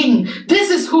sovereign King. This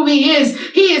is who he is.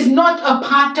 He is not a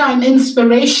part-time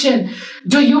inspiration.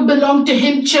 Do you belong to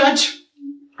him, church?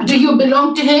 Do you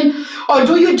belong to him? Or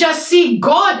do you just see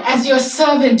God as your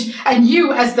servant and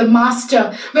you as the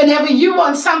master? Whenever you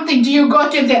want something, do you go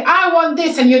to him and say, I want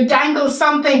this, and you dangle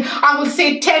something? I will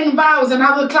say 10 vows and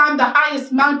I will climb the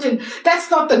highest mountain. That's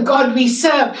not the God we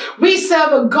serve. We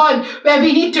serve a God where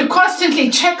we need to constantly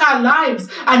check our lives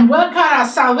and work out our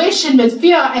salvation with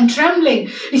fear and trembling.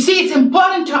 You see, it's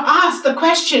important to ask the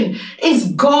question,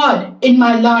 is God in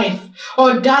my life,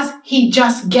 or does he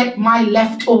just get my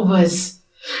leftovers?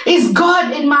 Is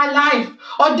God in my life,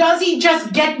 or does he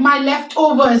just get my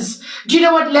leftovers? Do you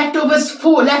know what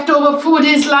leftover food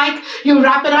is like? You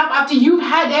wrap it up after you've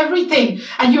had everything,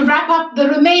 and you wrap up the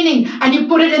remaining and you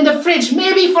put it in the fridge,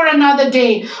 maybe for another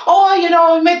day. Or, you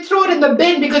may throw it in the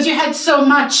bin because you had so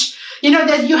much.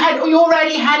 That you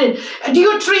already had it. Do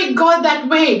you treat God that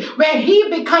way, where he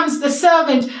becomes the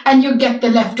servant and you get the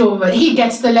leftover? He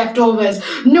gets the leftovers.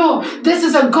 No, this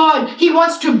is a God. He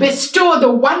wants to bestow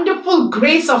the wonderful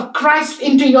grace of Christ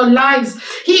into your lives.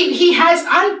 He has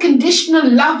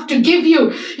unconditional love to give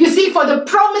you. You see, for the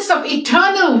promise of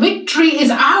eternal victory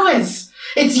is ours.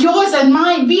 It's yours and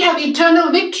mine. We have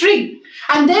eternal victory.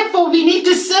 And therefore, we need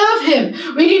to serve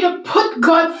him. We need to put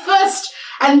God first.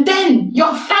 And then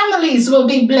your families will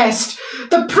be blessed.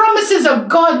 The promises of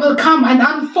God will come and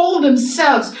unfold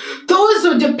themselves. Those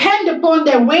who depend upon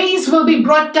their ways will be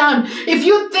brought down. If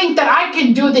you think that I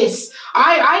can do this,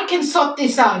 I can sort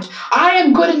this out, I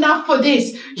am good enough for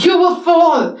this, you will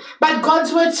fall. But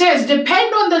God's word says,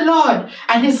 depend on the Lord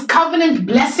and his covenant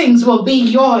blessings will be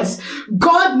yours.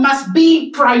 God must be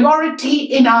priority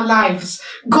in our lives.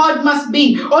 God must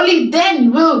be. Only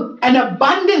then will an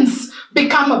abundance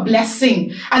become a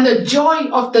blessing, and the joy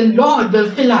of the Lord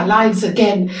will fill our lives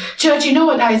again. Church, you know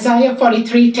what Isaiah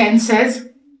 43:10 says?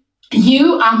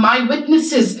 You are my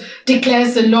witnesses,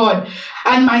 declares the Lord,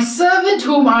 and my servant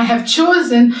whom I have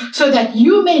chosen, so that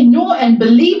you may know and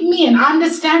believe me and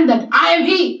understand that I am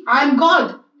he, I am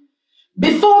God.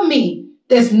 Before me,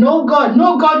 there's no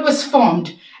God was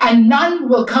formed, and none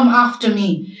will come after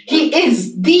me. He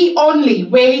is the only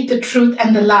way, the truth,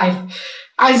 and the life.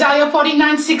 Isaiah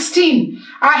 49:16,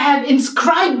 I have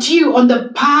inscribed you on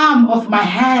the palm of my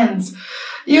hands.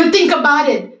 You think about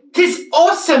it. This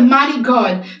awesome, mighty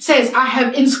God says, I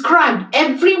have inscribed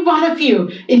every one of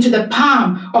you into the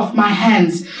palm of my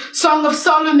hands. Song of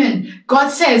Solomon, God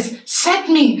says, set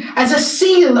me as a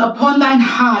seal upon thine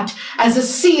heart, as a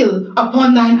seal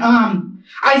upon thine arm.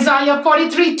 Isaiah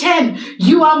 43:10,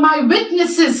 you are my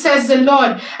witnesses, says the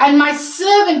Lord, and my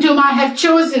servant whom I have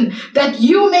chosen, that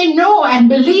you may know and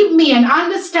believe me and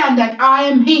understand that I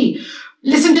am he.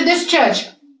 Listen to this, church.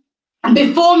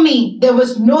 Before me there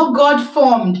was no God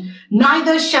formed,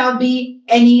 neither shall be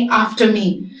any after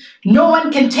me. No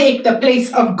one can take the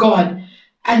place of God.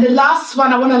 And the last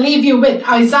one I want to leave you with,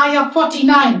 Isaiah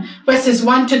 49, verses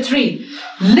 1 to 3.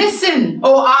 Listen,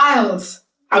 O isles.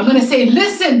 I'm going to say,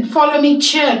 listen, follow me,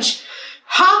 church.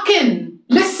 Hearken,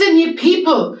 listen, ye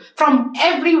people from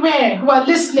everywhere who are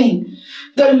listening.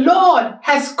 The Lord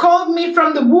has called me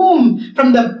from the womb,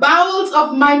 from the bowels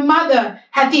of my mother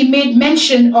hath he made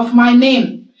mention of my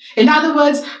name. In other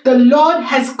words, the Lord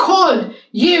has called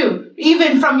you,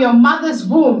 even from your mother's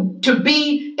womb, to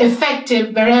be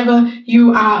effective wherever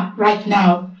you are right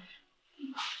now.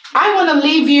 I want to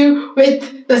leave you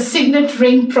with the signet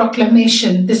ring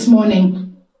proclamation this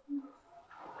morning.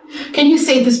 Can you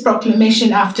say this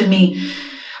proclamation after me?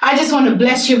 I just want to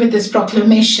bless you with this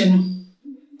proclamation.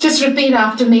 Just repeat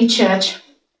after me, church.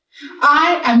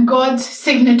 I am God's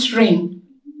signet ring.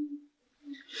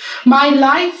 My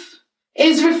life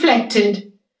is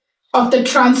reflected of the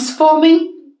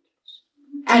transforming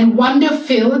and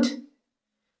wonder-filled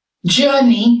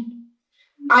journey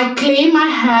I claim I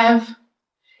have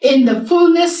in the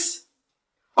fullness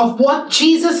of what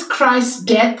Jesus Christ's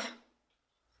death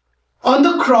on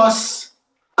the cross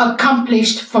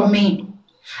accomplished for me.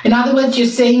 In other words, you're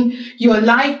saying your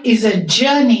life is a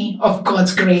journey of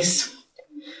God's grace.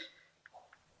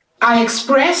 I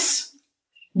express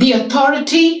the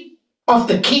authority of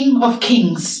the King of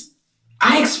Kings.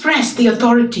 I express the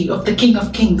authority of the King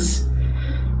of Kings.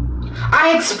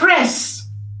 I express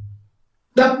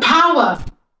the power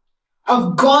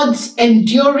of God's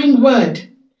enduring word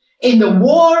in the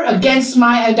war against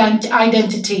my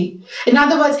identity. In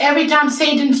other words, every time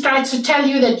Satan tries to tell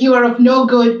you that you are of no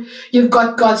good, you've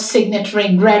got God's signet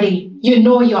ring ready. You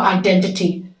know your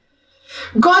identity.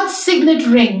 God's signet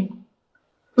ring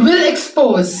will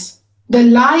expose the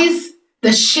lies,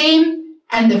 the shame,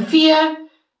 and the fear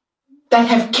that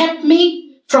have kept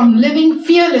me from living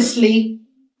fearlessly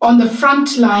on the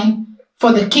front line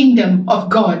for the kingdom of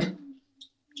God.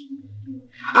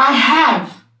 I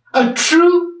have a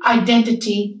true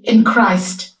identity in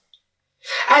Christ.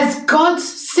 As God's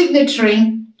signet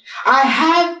ring, I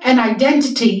have an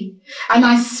identity and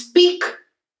I speak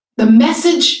the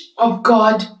message of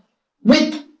God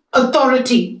with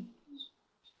authority.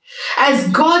 As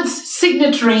God's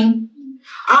signet ring,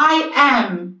 I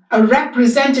am a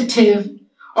representative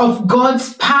of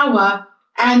God's power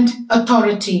and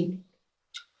authority.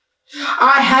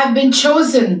 I have been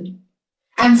chosen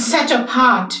and set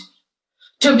apart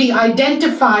to be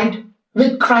identified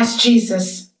with Christ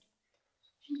Jesus.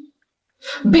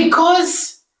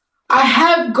 Because I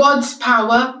have God's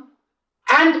power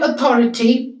and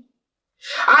authority,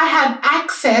 I have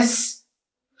access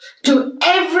to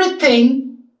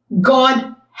everything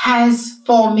God has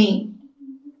for me.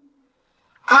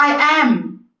 I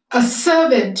am a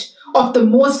servant of the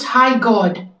Most High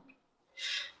God,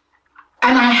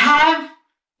 and I have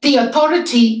the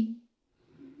authority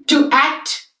to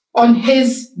act on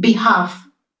His behalf.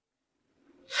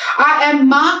 I am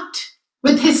marked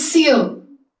with His seal.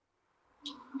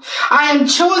 I am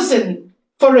chosen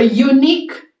for a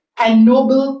unique and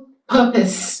noble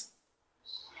purpose.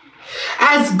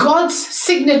 As God's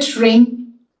signet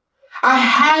ring, I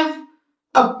have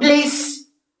a place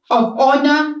of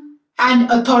honor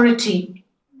and authority.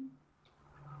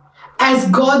 As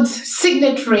God's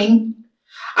signet ring,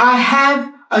 I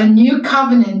have a new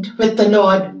covenant with the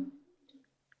Lord.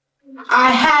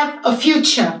 I have a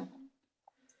future.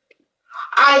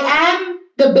 I am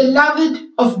the beloved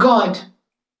of God.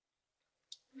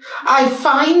 I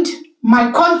find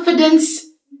my confidence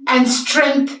and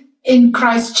strength in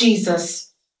Christ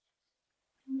Jesus.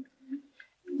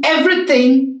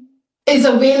 Everything is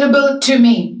available to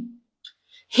me.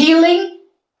 Healing,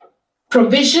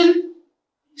 provision,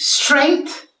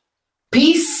 strength,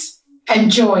 peace, and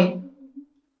joy.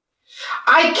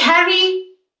 I carry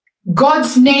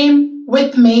God's name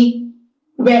with me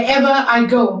wherever I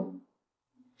go.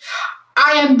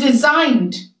 I am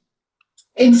designed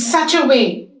in such a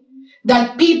way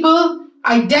that people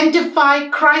identify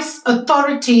Christ's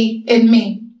authority in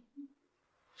me.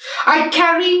 I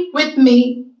carry with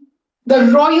me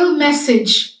the royal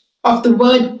message of the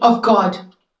Word of God.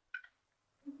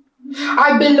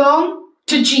 I belong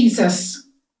to Jesus.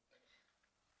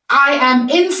 I am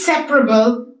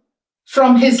inseparable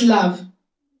from His love.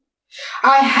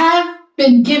 I have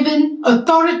been given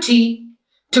authority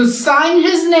to sign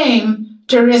His name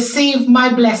to receive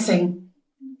my blessing.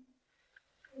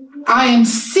 I am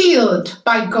sealed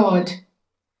by God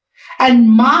and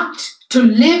marked to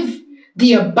live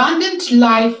the abundant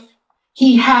life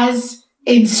He has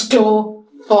in store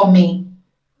for me.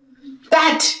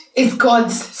 That is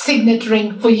God's signet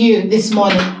ring for you this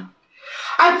morning.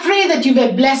 I pray that you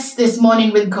were blessed this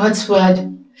morning with God's word.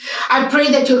 I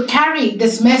pray that you'll carry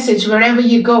this message wherever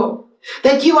you go,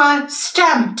 that you are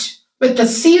stamped with the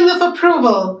seal of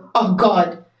approval of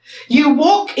God. You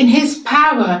walk in his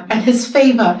power and his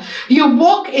favor. You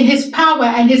walk in his power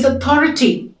and his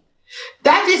authority.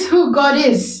 That is who God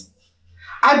is.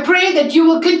 I pray that you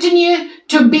will continue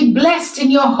to be blessed in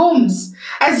your homes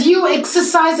as you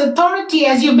exercise authority,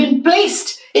 as you've been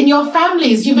placed in your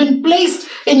families, you've been placed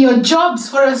in your jobs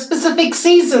for a specific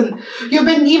season. You've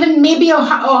been even maybe a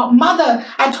mother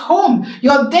at home.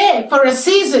 You're there for a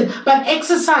season, but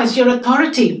exercise your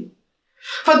authority.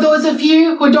 For those of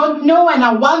you who don't know and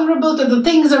are vulnerable to the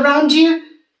things around you,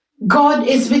 God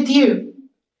is with you.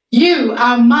 You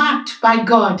are marked by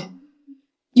God.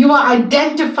 You are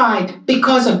identified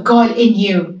because of God in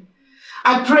you.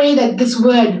 I pray that this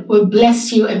word will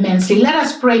bless you immensely. Let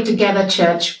us pray together,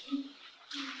 church.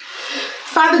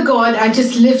 Father God, I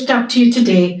just lift up to you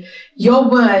today your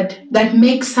word that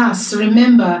makes us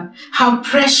remember how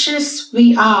precious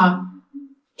we are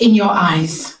in your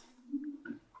eyes,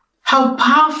 how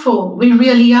powerful we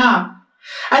really are.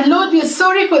 And Lord, we are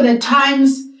sorry for the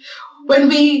times when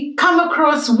we come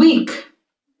across weak,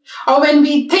 or when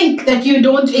we think that you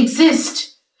don't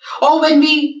exist, or when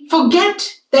we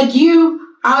forget that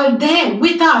you are there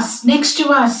with us, next to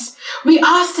us. We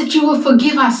ask that you will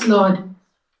forgive us, Lord.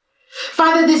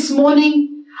 Father, this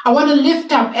morning, I want to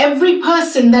lift up every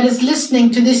person that is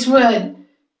listening to this word.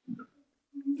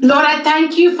 Lord, I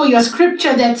thank you for your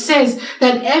scripture that says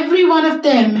that every one of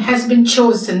them has been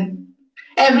chosen.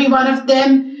 Every one of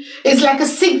them is like a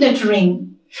signet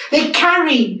ring. They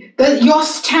carry your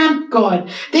stamp,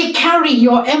 God. They carry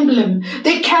your emblem.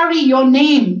 They carry your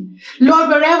name. Lord,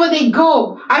 wherever they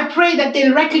go, I pray that they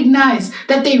recognize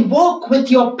that they walk with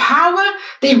your power,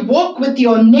 they walk with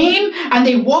your name, and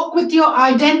they walk with your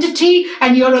identity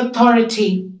and your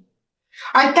authority.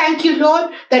 I thank you,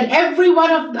 Lord, that every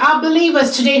one of our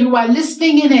believers today who are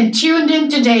listening in and tuned in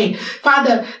today,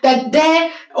 Father, that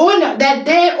their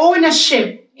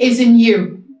ownership is in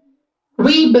you.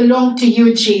 We belong to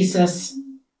you, Jesus.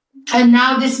 And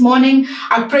now this morning,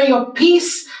 I pray your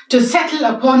peace to settle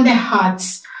upon their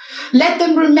hearts. Let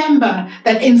them remember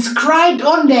that inscribed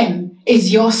on them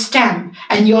is your stamp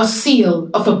and your seal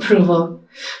of approval.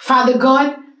 Father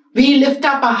God, we lift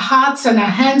up our hearts and our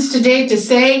hands today to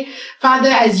say, Father,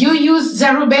 as you used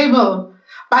Zerubbabel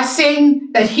by saying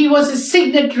that he was a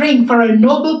signet ring for a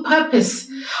noble purpose,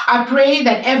 I pray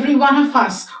that every one of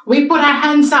us, we put our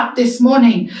hands up this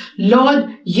morning.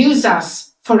 Lord, use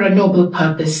us for a noble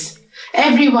purpose.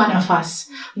 Every one of us.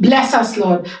 Bless us,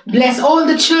 Lord. Bless all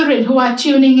the children who are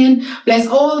tuning in. Bless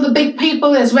all the big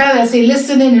people as well as they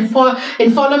listen in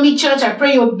FOLOMI Church. I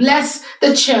pray you'll bless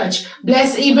the church.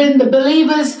 Bless even the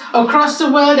believers across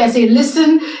the world as they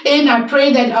listen in. I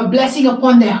pray that a blessing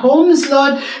upon their homes,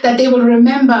 Lord, that they will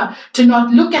remember to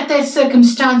not look at their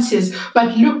circumstances,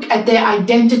 but look at their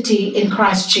identity in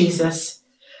Christ Jesus.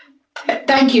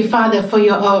 Thank you, Father, for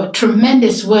your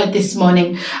tremendous word this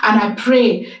morning. And I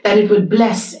pray that it would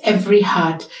bless every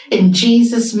heart. In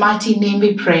Jesus' mighty name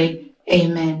we pray.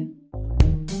 Amen.